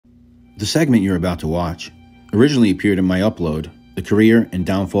The segment you're about to watch originally appeared in my upload, The Career and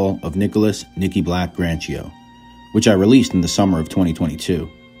Downfall of Nicky Black Grancio, which I released in the summer of 2022.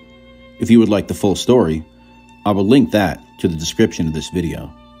 If you would like the full story, I will link that to the description of this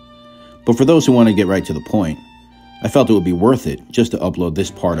video. But for those who want to get right to the point, I felt it would be worth it just to upload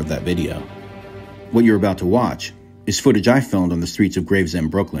this part of that video. What you're about to watch is footage I filmed on the streets of Gravesend,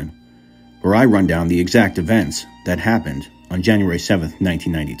 Brooklyn, where I run down the exact events that happened on January 7th,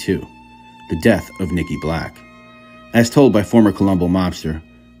 1992, the death of Nicky Black, as told by former Colombo mobster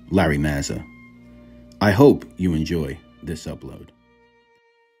Larry Mazza. I hope you enjoy this upload.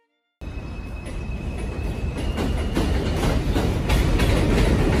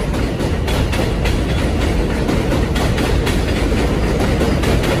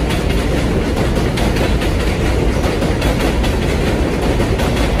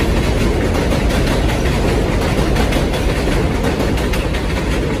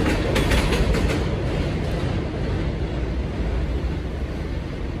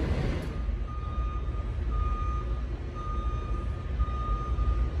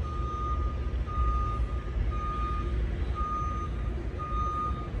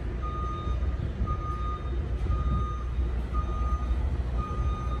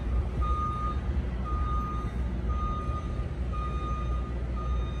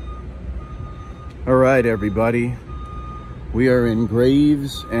 All right, everybody, we are in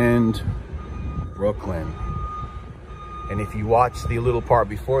Gravesend, Brooklyn. And if you watched the little part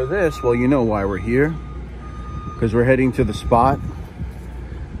before this, well, you know why we're here. Because we're heading to the spot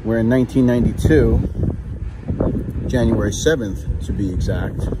where in 1992, January 7th to be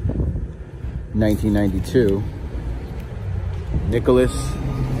exact, 1992,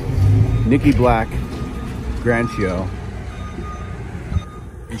 Nicky Black Grancio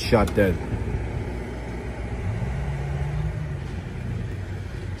is shot dead.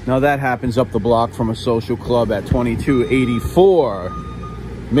 Now that happens up the block from a social club at 2284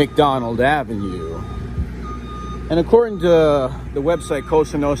 McDonald Avenue. And according to the website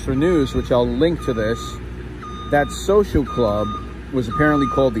Cosa Nostra News, which I'll link to this, that social club was apparently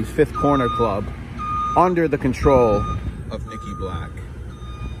called the Fifth Corner Club, under the control of Nicky Black.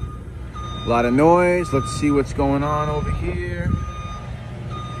 A lot of noise. Let's see what's going on over here.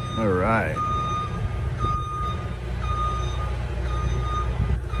 All right.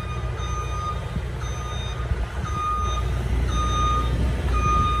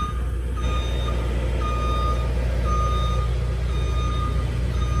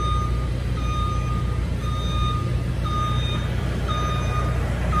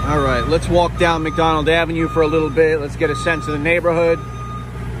 All right, let's walk down McDonald Avenue for a little bit. Let's get a sense of the neighborhood.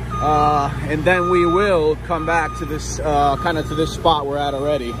 And then we will come back to this, kind of to this spot we're at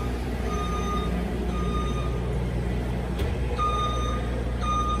already.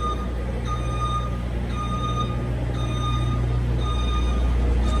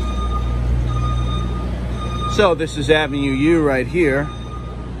 So this is Avenue U right here.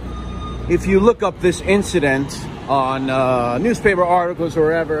 If you look up this incident on newspaper articles or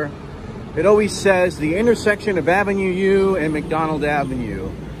wherever, it always says the intersection of Avenue U and McDonald Avenue.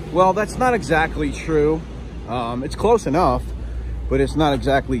 Well, that's not exactly true. It's close enough, but it's not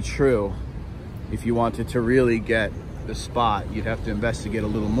exactly true. If you wanted to really get the spot, you'd have to investigate a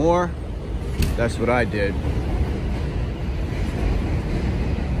little more. That's what I did.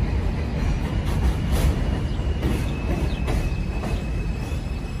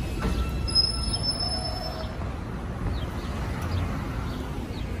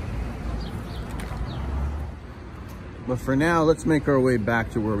 But for now, let's make our way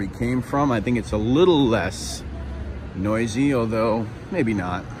back to where we came from. I think it's a little less noisy, although maybe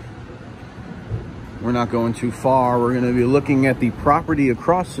not. We're not going too far. We're going to be looking at the property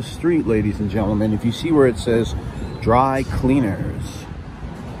across the street, ladies and gentlemen. If you see where it says Dry Cleaners,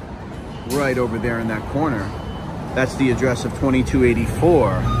 right over there in that corner, that's the address of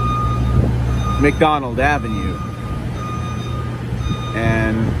 2284 McDonald Avenue.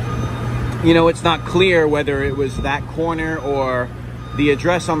 And you know, it's not clear whether it was that corner or the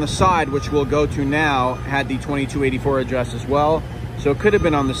address on the side, which we'll go to now, had the 2284 address as well. So it could have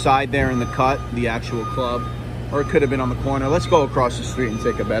been on the side there in the cut, the actual club, or it could have been on the corner. Let's go across the street and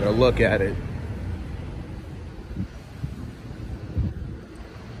take a better look at it.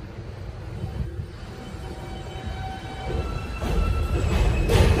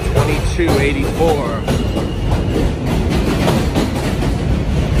 $22.84.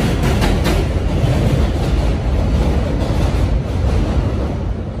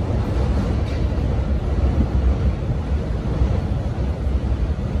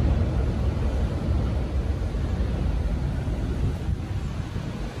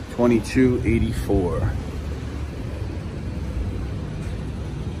 2284.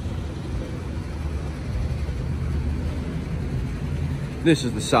 This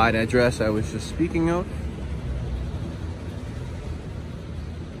is the side address I was just speaking of.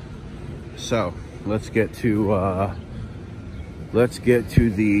 So let's get to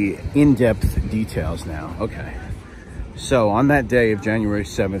the in-depth details now. Okay. So on that day of January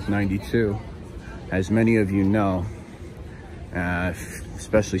 7th, 92, as many of you know,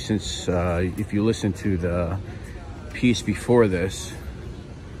 especially since if you listen to the piece before this,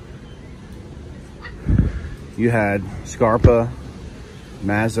 you had Scarpa,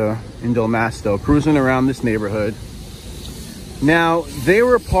 Mazza, and Del Masto cruising around this neighborhood. Now, they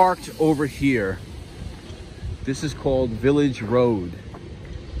were parked over here. This is called Village Road,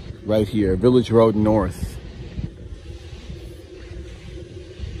 right here, Village Road North.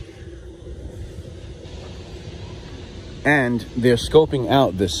 And they're scoping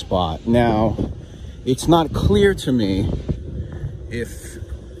out this spot. Now, it's not clear to me if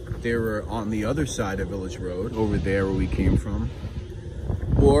they were on the other side of Village Road, over there where we came from,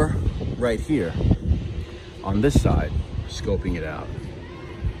 or right here on this side, scoping it out.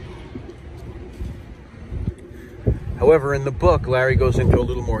 However, in the book, Larry goes into a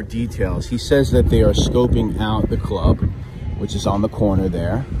little more details. He says that they are scoping out the club, which is on the corner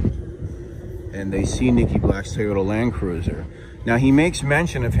there, and they see Nicky Black's Toyota Land Cruiser. Now, he makes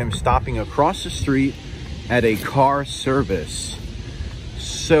mention of him stopping across the street at a car service.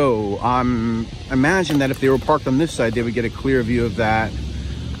 So imagine that if they were parked on this side, they would get a clear view of that.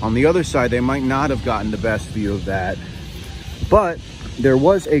 On the other side, they might not have gotten the best view of that. But there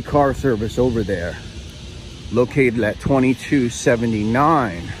was a car service over there, located at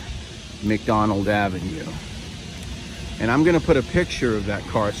 2279 McDonald Avenue. And I'm gonna put a picture of that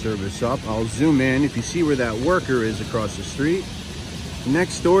car service up. I'll zoom in. If you see where that worker is across the street,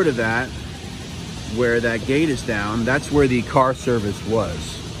 next door to that, where that gate is down, that's where the car service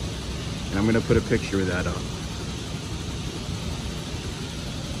was. And I'm gonna put a picture of that up.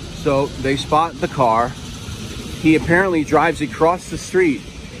 So they spot the car. He apparently drives across the street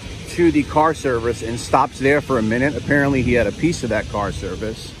to the car service and stops there for a minute. Apparently he had a piece of that car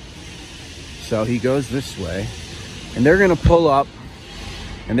service. So he goes this way, and they're gonna pull up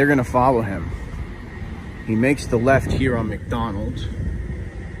and they're gonna follow him. He makes the left here on McDonald.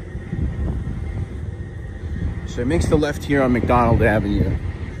 So he makes the left here on McDonald Avenue,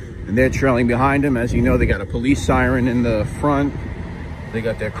 and they're trailing behind him. As you know, they got a police siren in the front. They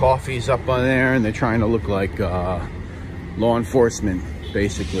got their coffees up on there, and they're trying to look like law enforcement,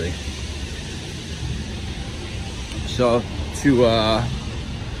 basically. So to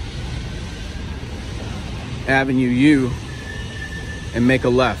Avenue U and make a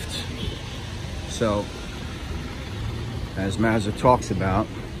left. So as Mazza talks about,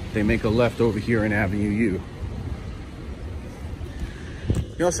 they make a left over here in Avenue U.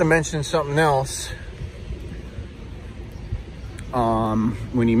 He also mentioned something else.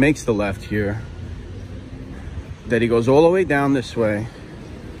 When he makes the left here, that he goes all the way down this way,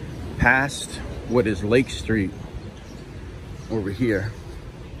 past what is Lake Street over here.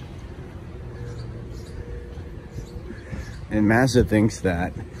 And Mazza thinks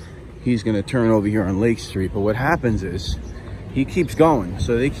that he's gonna turn over here on Lake Street, but what happens is he keeps going.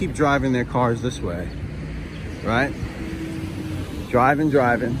 So they keep driving their cars this way, right? Driving.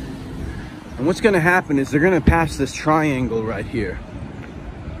 And what's gonna happen is they're gonna pass this triangle right here.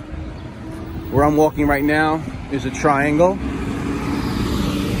 Where I'm walking right now is a triangle.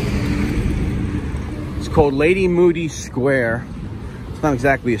 It's called Lady Moody Square. It's not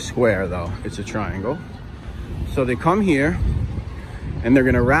exactly a square though, it's a triangle. So they come here and they're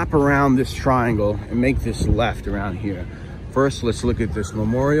gonna wrap around this triangle and make this left around here. First, let's look at this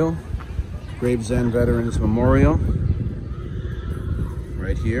memorial, Gravesend Veterans Memorial,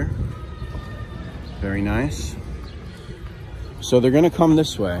 right here. Very nice. So they're gonna come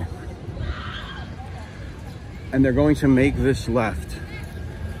this way, and they're going to make this left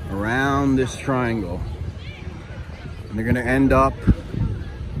around this triangle. And they're gonna end up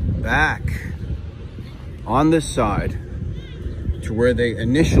back on this side to where they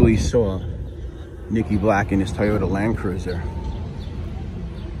initially saw Nicky Black in his Toyota Land Cruiser.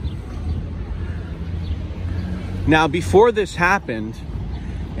 Now, before this happened,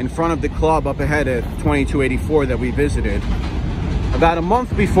 in front of the club up ahead at 2284 that we visited, about a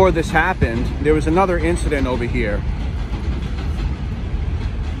month before this happened, there was another incident over here.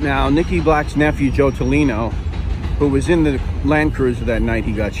 Now, Nicky Black's nephew, Joe Tolino, who was in the Land Cruiser that night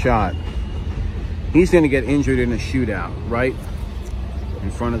he got shot, he's gonna get injured in a shootout right in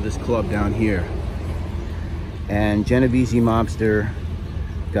front of this club down here. And Genovese mobster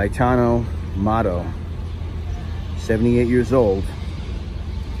Gaetano Amato, 78 years old,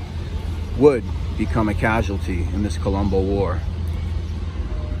 would become a casualty in this Colombo War.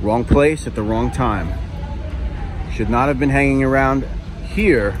 Wrong place at the wrong time. Should not have been hanging around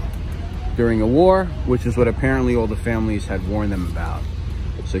here during a war, which is what apparently all the families had warned them about.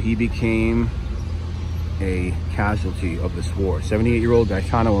 So he became a casualty of this war. 78-year-old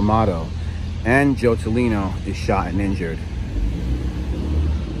Gaetano Amato, and Joe Tolino is shot and injured.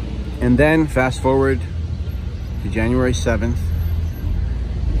 And then fast forward to January 7th,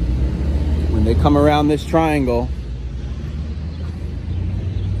 when they come around this triangle,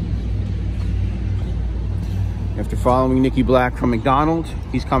 after following Nicky Black from McDonald's,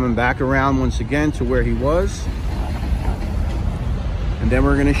 he's coming back around once again to where he was. And then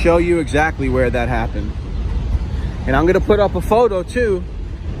we're gonna show you exactly where that happened. And I'm gonna put up a photo too,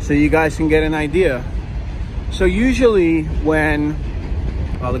 so you guys can get an idea. So usually when,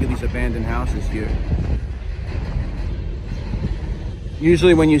 oh, look at these abandoned houses here.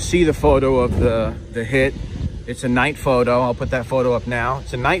 Usually when you see the photo of the hit, it's a night photo. I'll put that photo up now.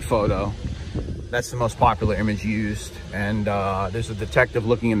 It's a night photo. That's the most popular image used. And there's a detective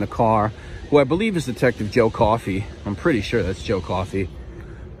looking in the car, who I believe is Detective Joe Coffey. I'm pretty sure that's Joe Coffey.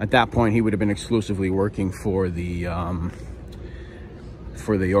 At that point, he would have been exclusively working for the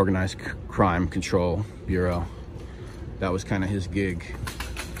Organized Crime Control Bureau. That was kind of his gig.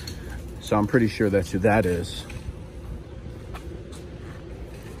 So I'm pretty sure that's who that is.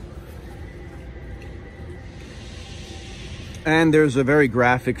 And there's a very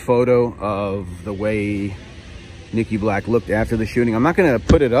graphic photo of the way Nicky Black looked after the shooting. I'm not going to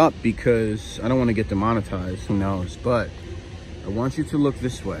put it up because I don't want to get demonetized, who knows, but I want you to look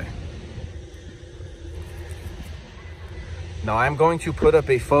this way. Now I'm going to put up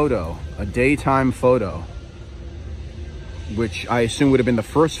a photo, a daytime photo, which I assume would have been the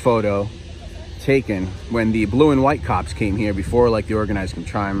first photo taken when the blue and white cops came here, before like the organized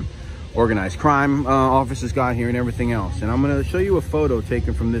crime officers got here and everything else. And I'm going to show you a photo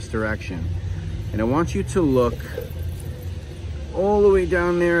taken from this direction. And I want you to look all the way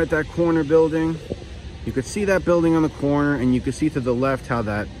down there at that corner building. You could see that building on the corner, and you could see to the left how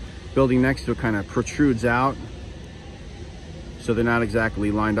that building next to it kind of protrudes out. So they're not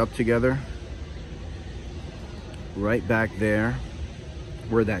exactly lined up together. Right back there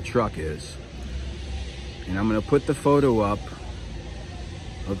where that truck is. And I'm going to put the photo up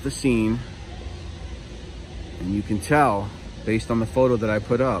of the scene, and you can tell based on the photo that I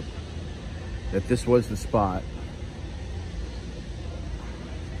put up that this was the spot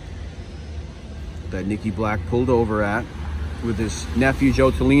that Nicky Black pulled over at with his nephew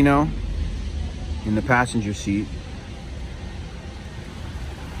Joe Tolino in the passenger seat.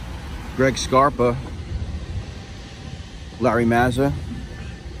 Greg Scarpa, Larry Mazza,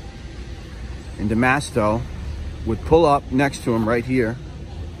 and DeMasto would pull up next to him right here.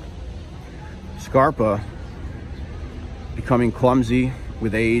 Scarpa, becoming clumsy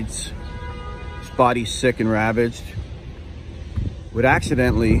with AIDS, his body sick and ravaged, would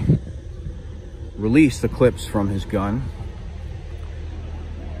accidentally release the clips from his gun,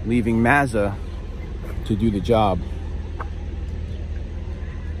 leaving Mazza to do the job.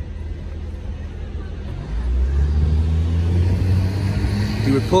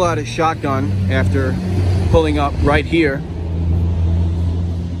 He would pull out his shotgun after pulling up right here.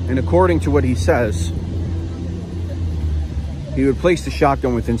 And according to what he says, he would place the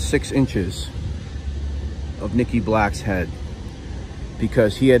shotgun within 6 inches of Nicky Black's head,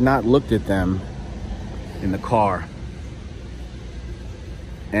 because he had not looked at them in the car.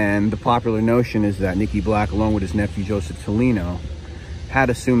 And the popular notion is that Nicky Black, along with his nephew Joseph Tolino, had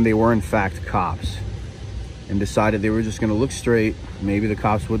assumed they were in fact cops and decided they were just going to look straight. Maybe the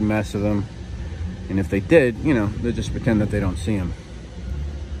cops wouldn't mess with them, and if they did, you know, they'd just pretend that they don't see him.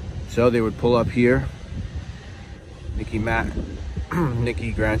 So they would pull up here. Nicky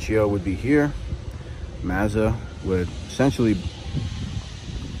Grancio would be here. Mazza would essentially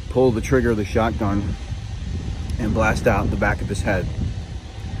pull the trigger of the shotgun and blast out the back of his head.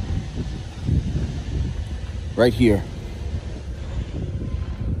 Right here.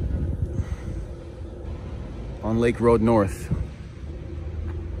 On Lake Road North.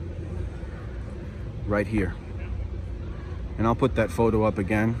 Right here. And I'll put that photo up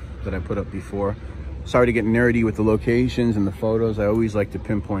again that I put up before. Sorry to get nerdy with the locations and the photos. I always like to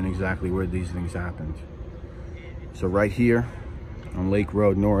pinpoint exactly where these things happened. So right here on Lake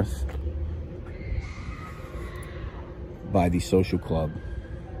Road North by the Social Club,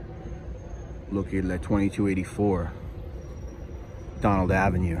 located at 2284 Donald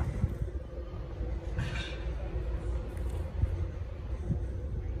Avenue.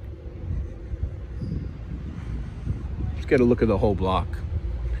 get a look at the whole block.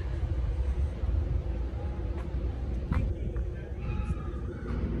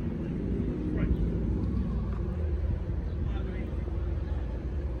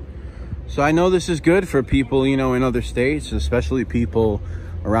 So I know this is good for people, you know, in other states, especially people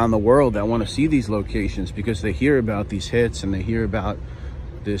around the world that want to see these locations because they hear about these hits and they hear about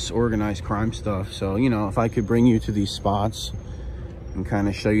this organized crime stuff. So, you know, if I could bring you to these spots and kind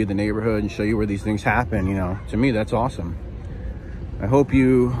of show you the neighborhood and show you where these things happen, you know, to me, that's awesome. I hope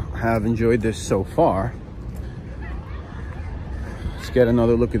you have enjoyed this so far. Let's get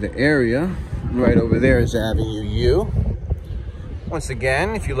another look at the area. Right over there is Avenue U. Once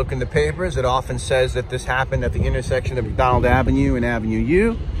again, if you look in the papers, it often says that this happened at the intersection of McDonald Avenue and Avenue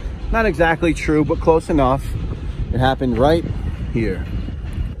U. Not exactly true, but close enough. It happened right here.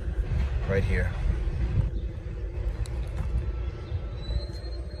 Right here.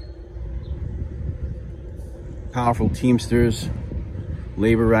 Powerful Teamsters,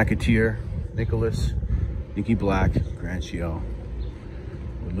 labor racketeer, Nicky Black, Grancio,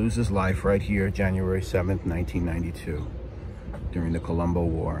 would lose his life right here, January 7th, 1992. During the Colombo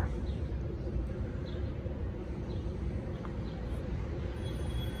War.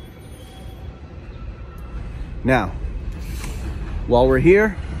 Now, while we're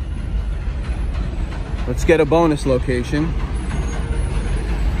here, let's get a bonus location.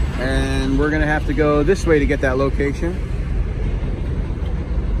 And we're gonna have to go this way to get that location.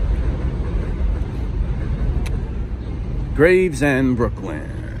 Gravesend, Brooklyn.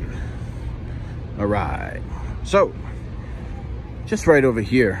 All right. So, just right over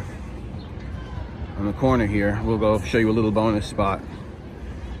here on the corner here, we'll go show you a little bonus spot.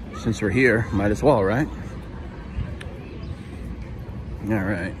 Since we're here, might as well, right? All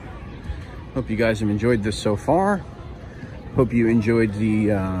right. Hope you guys have enjoyed this so far. Hope you enjoyed the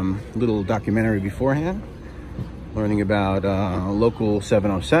little documentary beforehand, learning about local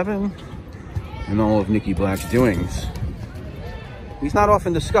 707 and all of Nicky Black's doings. He's not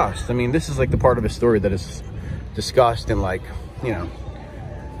often discussed. I mean, this is like the part of his story that is discussed in, like, you know,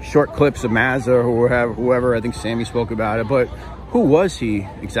 short clips of Mazza or whoever. I think Sammy spoke about it, but who was he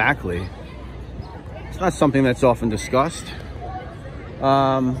exactly? It's not something that's often discussed.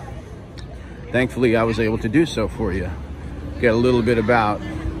 Thankfully, I was able to do so for you. Get a little bit about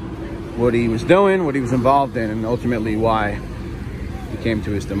what he was doing, what he was involved in, and ultimately why he came to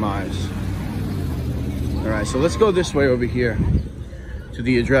his demise. All right, so let's go this way over here to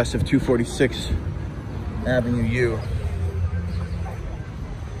the address of 246 Avenue U.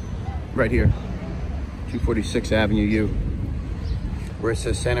 Right here, 246 Avenue U, where it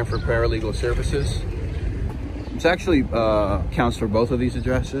says Center for Paralegal Services. It's actually counts for both of these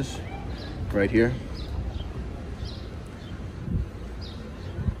addresses, right here.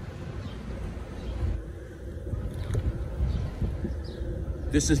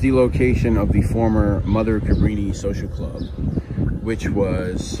 This is the location of the former Mother Cabrini Social Club, which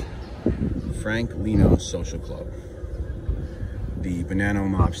was Frank Lino's social club, the Banana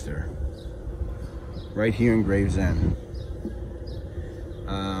Mobster, right here in Gravesend.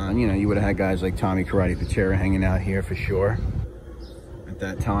 You know, you would have had guys like Tommy Karate Patera hanging out here for sure at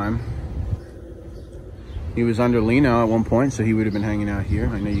that time. He was under Lino at one point, so he would have been hanging out here.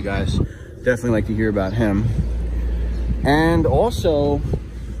 I know you guys definitely like to hear about him. And also,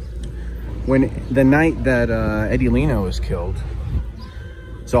 when the night that Eddie Lino was killed,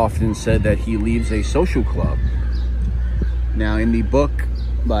 it's often said that he leaves a social club. Now, in the book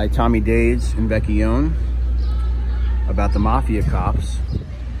by Tommy Dades and Vecchione about the Mafia cops,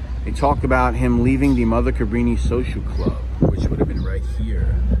 they talk about him leaving the Mother Cabrini Social Club, which would have been right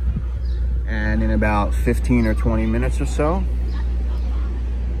here. And in about 15 or 20 minutes or so,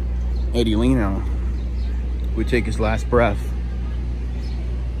 Eddie Lino would take his last breath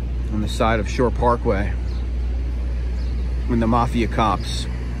on the side of Shore Parkway when the Mafia cops,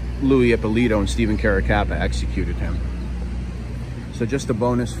 Louis Ippolito and Stephen Caracappa, executed him. So just a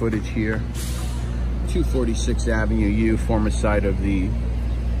bonus footage here. 246 Avenue U, former site of the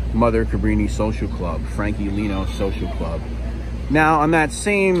Mother Cabrini Social Club, Frankie Lino Social Club. Now, on that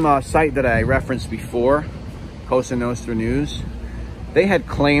same site that I referenced before, Cosa Nostra News, they had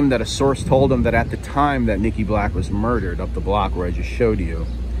claimed that a source told them that at the time that Nicky Black was murdered up the block where I just showed you,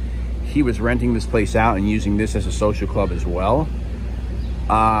 he was renting this place out and using this as a social club as well.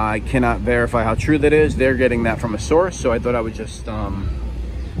 I cannot verify how true that is. They're getting that from a source, so I thought I would just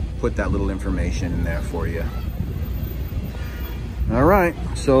put that little information in there for you. All right,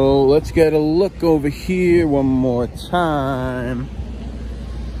 so let's get a look over here one more time.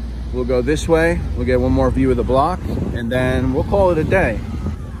 We'll go this way. We'll get one more view of the block, and then we'll call it a day.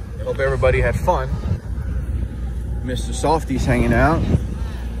 I hope everybody had fun. Mr. Softy's hanging out.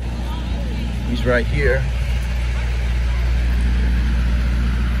 He's right here.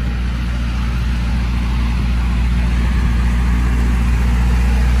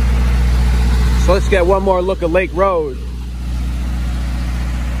 So let's get one more look at Lake Road.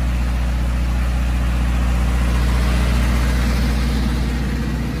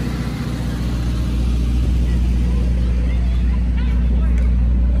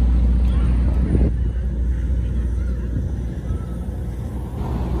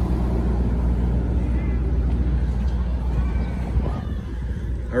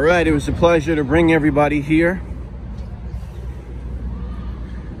 All right, it was a pleasure to bring everybody here.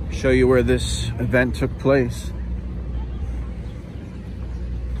 Show you where this event took place.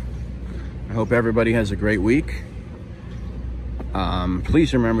 I hope everybody has a great week.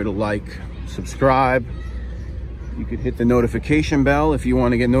 Please remember to like, subscribe. You could hit the notification bell if you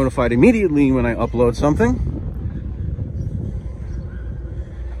want to get notified immediately when I upload something.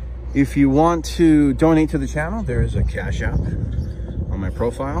 If you want to donate to the channel, there is a Cash App on my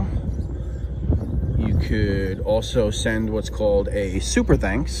profile. You could also send what's called a super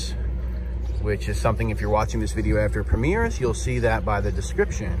thanks, which is something, if you're watching this video after it premieres, you'll see that by the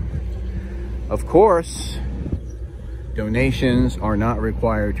description. Of course, donations are not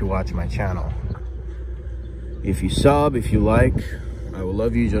required to watch my channel. If you sub, if you like, I will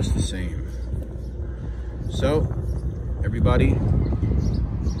love you just the same. So, everybody,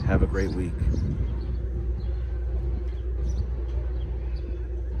 have a great week.